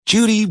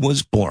Judy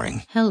was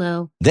boring.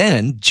 Hello.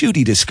 Then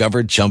Judy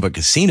discovered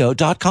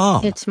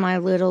ChumbaCasino.com. It's my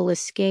little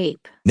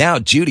escape. Now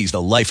Judy's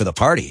the life of the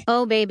party.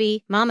 Oh,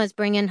 baby, mama's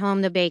bringing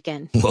home the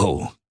bacon.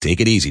 Whoa,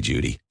 take it easy,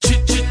 Judy.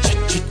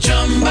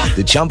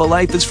 The Chumba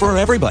life is for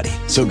everybody.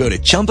 So go to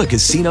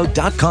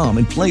ChumbaCasino.com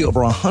and play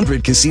over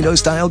 100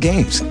 casino-style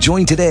games.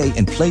 Join today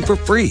and play for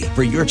free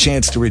for your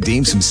chance to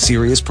redeem some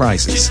serious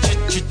prizes.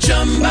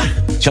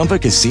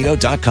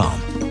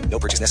 ChumbaCasino.com. No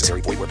purchase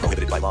necessary. Void where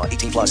prohibited by law.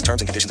 18 plus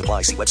terms and conditions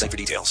apply. See website for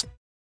details.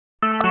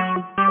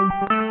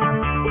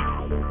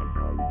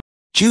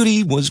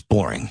 Judy was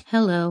boring.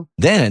 Hello.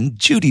 Then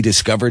Judy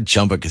discovered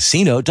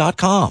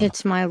ChumbaCasino.com.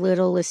 It's my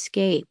little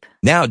escape.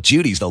 Now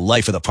Judy's the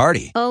life of the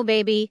party. Oh,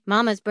 baby,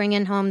 mama's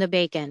bringing home the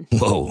bacon.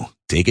 Whoa,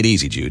 take it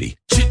easy, Judy.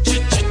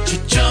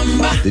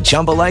 The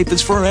Chumba life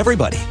is for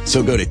everybody.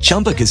 So go to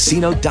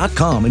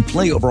ChumbaCasino.com and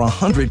play over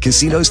 100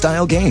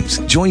 casino-style games.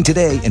 Join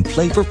today and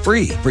play for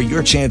free for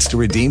your chance to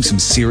redeem some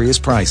serious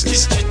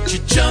prizes.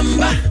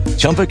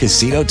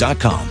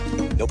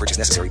 ChumbaCasino.com. No purchase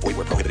necessary. Void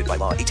where prohibited by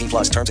law. 18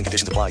 plus terms and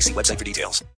conditions apply. See website for details.